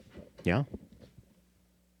 Yeah.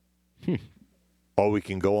 All we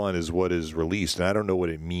can go on is what is released, and I don't know what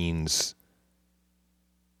it means.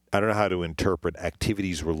 I don't know how to interpret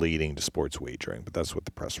activities relating to sports wagering, but that's what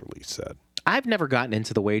the press release said. I've never gotten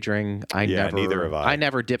into the wagering. Neither have I. I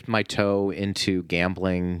never dipped my toe into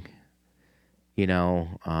gambling.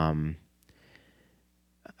 The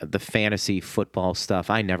fantasy football stuff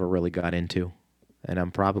I never really got into. And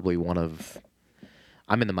I'm probably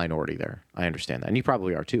I'm in the minority there. I understand that. And you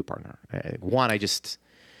probably are too, partner.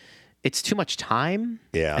 It's too much time.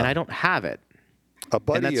 Yeah. And I don't have it. A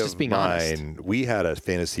buddy that's of just being mine, honest. We had a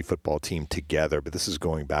fantasy football team together, but this is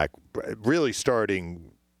going back, really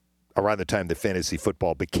starting around the time that fantasy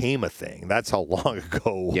football became a thing. That's how long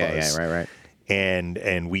ago it was. Yeah, right.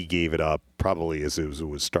 And we gave it up probably as it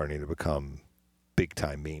was starting to become big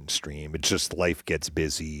time mainstream. It's just life gets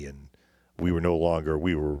busy, and we were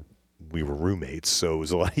roommates, so it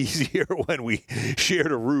was a lot easier when we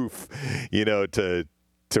shared a roof, to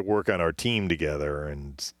work on our team together.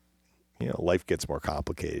 And life gets more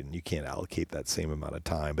complicated, and you can't allocate that same amount of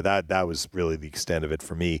time. But that was really the extent of it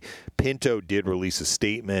for me. Pinto did release a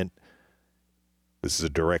statement. This is a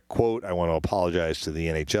direct quote. I want to apologize to the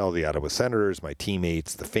NHL, the Ottawa Senators, my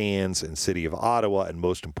teammates, the fans, and city of Ottawa, and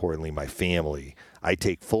most importantly, my family. I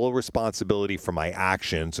take full responsibility for my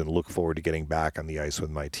actions and look forward to getting back on the ice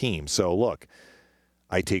with my team. So, look,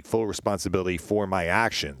 I take full responsibility for my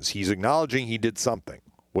actions. He's acknowledging he did something,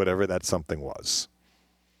 whatever that something was.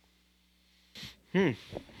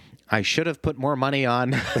 I should have put more money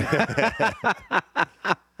on. How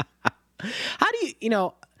do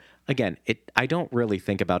you, again, I don't really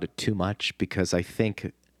think about it too much because I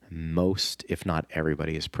think most, if not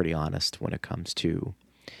everybody, is pretty honest when it comes to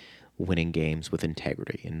winning games with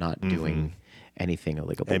integrity and not doing anything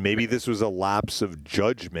illegal. And maybe this was a lapse of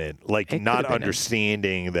judgment, like not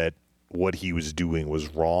understanding that what he was doing was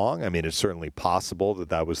wrong. I mean, it's certainly possible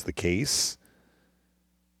that was the case.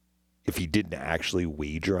 If he didn't actually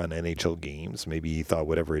wager on NHL games, maybe he thought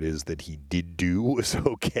whatever it is that he did do was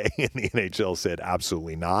okay, and the NHL said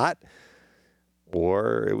absolutely not.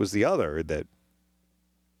 Or it was the other that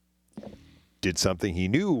did something he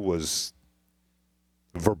knew was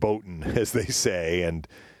verboten, as they say, and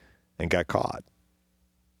got caught.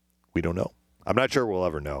 We don't know. I'm not sure we'll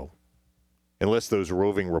ever know. Unless those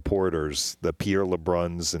roving reporters, the Pierre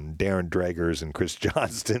LeBruns and Darren Dragers and Chris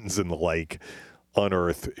Johnstons and the like,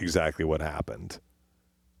 unearth exactly what happened.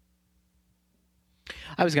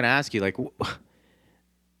 I was going to ask you,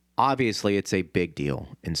 obviously it's a big deal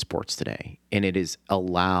in sports today, and it has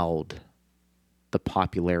allowed the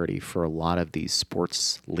popularity for a lot of these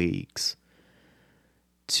sports leagues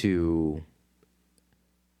to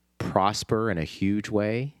prosper in a huge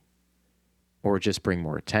way or just bring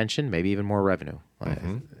more attention, maybe even more revenue,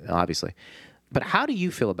 obviously. But how do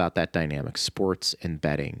you feel about that dynamic, sports and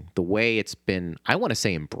betting, the way it's been, I want to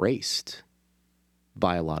say, embraced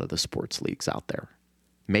by a lot of the sports leagues out there?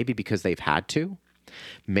 Maybe because they've had to,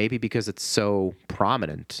 maybe because it's so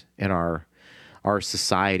prominent in our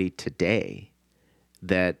society today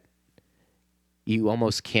that you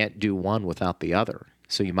almost can't do one without the other.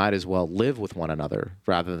 So you might as well live with one another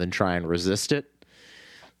rather than try and resist it.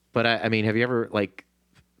 But I mean, have you ever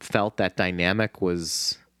felt that dynamic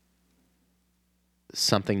was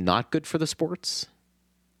something not good for the sports?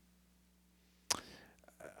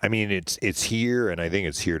 I mean, it's here, and I think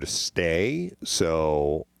it's here to stay.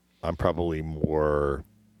 So I'm probably more.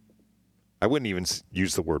 I wouldn't even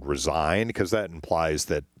use the word resigned because that implies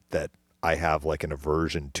that I have an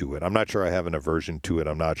aversion to it. I'm not sure I have an aversion to it.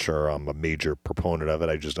 I'm not sure I'm a major proponent of it.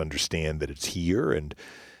 I just understand that it's here, and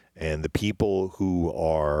the people who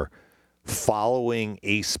are following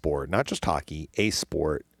a sport, not just hockey, a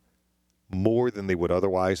sport, more than they would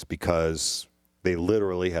otherwise because they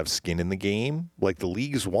literally have skin in the game. The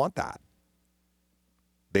leagues want that.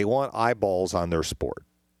 They want eyeballs on their sport.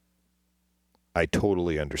 I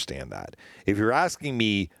totally understand that. If you're asking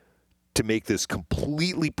me to make this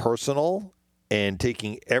completely personal and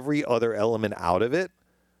taking every other element out of it,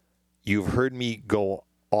 you've heard me go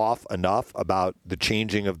off enough about the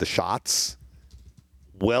changing of the shots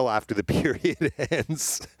well after the period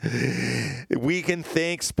ends. We can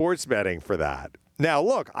thank sports betting for that. Now,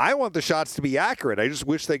 look, I want the shots to be accurate. I just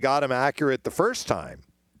wish they got them accurate the first time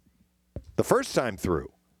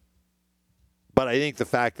through. But I think the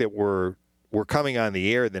fact that we're coming on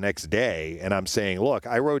the air the next day and I'm saying, look,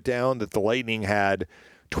 I wrote down that the Lightning had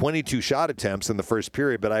 22 shot attempts in the first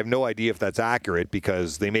period, but I have no idea if that's accurate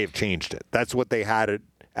because they may have changed it. That's what they had it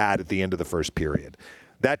at the end of the first period.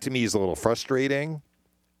 That to me is a little frustrating.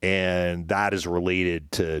 And that is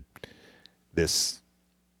related to this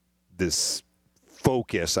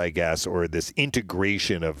focus, I guess, or this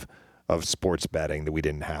integration of sports betting that we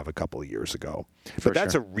didn't have a couple of years ago. But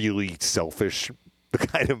that's a really selfish,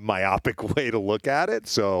 kind of myopic way to look at it.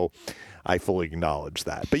 So I fully acknowledge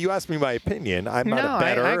that. But you asked me my opinion. I'm not a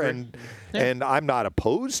bettor, and I'm not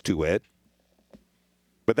opposed to it.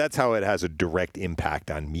 But that's how it has a direct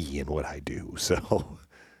impact on me and what I do. So.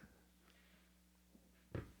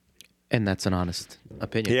 And that's an honest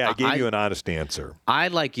opinion. Yeah, I gave you an honest answer. I,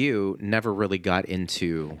 like you, never really got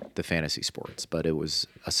into the fantasy sports, but it was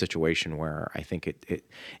a situation where I think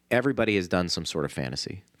everybody has done some sort of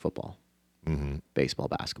fantasy football, baseball,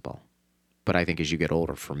 basketball. But I think as you get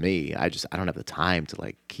older, for me, I don't have the time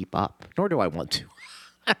to keep up, nor do I want to.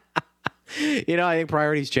 I think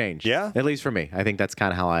priorities change. Yeah. At least for me. I think that's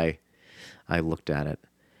kind of how I looked at it.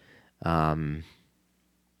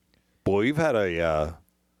 Boy, we've had a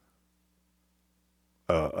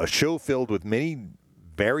show filled with many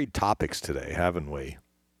varied topics today, haven't we?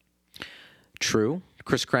 True.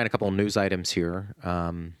 Chris Cran, a couple of news items here.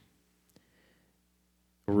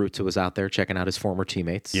 Ruta was out there checking out his former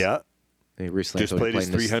teammates. Yeah. He recently just played his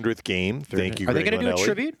 300th game. Thank you, Are they going to do a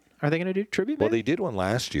tribute? Are they going to do tribute? Well, they did one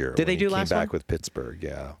last year. Did they do last one? one? Came back with Pittsburgh,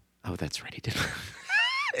 yeah. Oh, that's right. He did.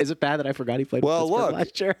 Is it bad that I forgot he played with Pittsburgh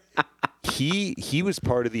last year? he was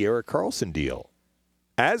part of the Erik Karlsson deal,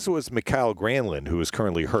 as was Mikael Granlund, who is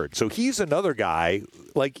currently hurt. So he's another guy,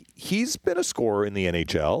 he's been a scorer in the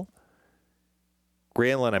NHL.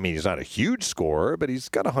 Granlund, he's not a huge scorer, but he's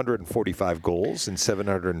got 145 goals in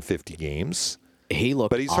 750 games. He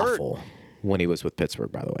looked but he's awful hurt. When he was with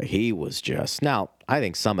Pittsburgh, by the way. He was just... Now, I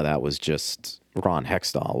think some of that was just... Ron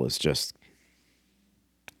Hextall was just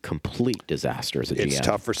complete disaster as a GM. It's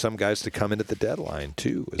tough for some guys to come in at the deadline,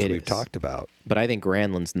 too, as we've talked about. But I think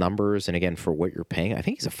Granlund's numbers, and again, for what you're paying, I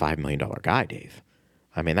think he's a $5 million guy, Dave.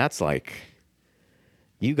 That's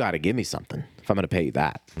you got to give me something if I'm going to pay you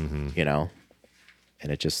that, And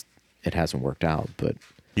it hasn't worked out, but...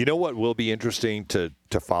 You know what will be interesting to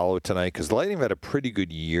follow tonight? Because the Lightning have had a pretty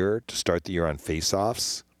good year to start the year on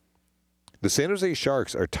faceoffs. The San Jose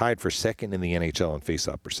Sharks are tied for second in the NHL in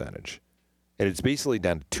faceoff percentage. And it's basically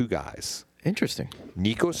down to two guys. Interesting.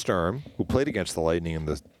 Nico Sturm, who played against the Lightning in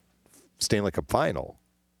the Stanley Cup final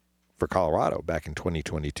for Colorado back in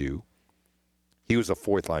 2022. He was a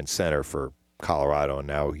fourth-line center for Colorado, and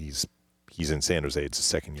now he's in San Jose. It's his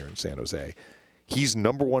second year in San Jose. He's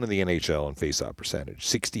number one in the NHL in faceoff percentage,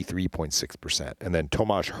 63.6%. And then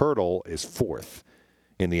Tomas Hertl is fourth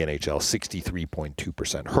in the NHL,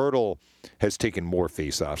 63.2%. Hertl has taken more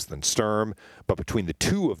faceoffs than Sturm, but between the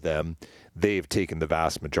two of them, they've taken the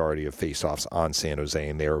vast majority of faceoffs on San Jose,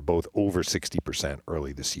 and they are both over 60%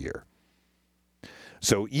 early this year.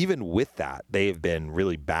 So even with that, they have been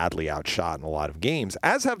really badly outshot in a lot of games,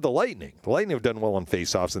 as have the Lightning. The Lightning have done well on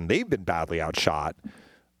faceoffs, and they've been badly outshot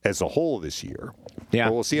as a whole this year. Yeah.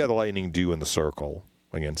 But we'll see how the Lightning do in the circle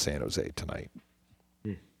against San Jose tonight.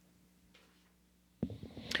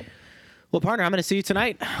 Well, partner, I'm going to see you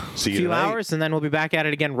tonight. See you a few tonight. hours, and then we'll be back at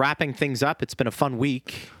it again, wrapping things up. It's been a fun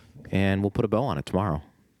week, and we'll put a bow on it tomorrow.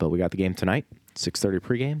 But we got the game tonight, 6:30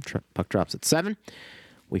 pregame. Puck drops at 7.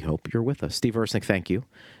 We hope you're with us. Steve Ersnick, thank you.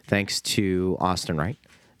 Thanks to Austin Wright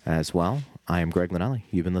as well. I am Greg Linnelli.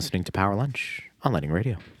 You've been listening to Power Lunch on Lightning Radio.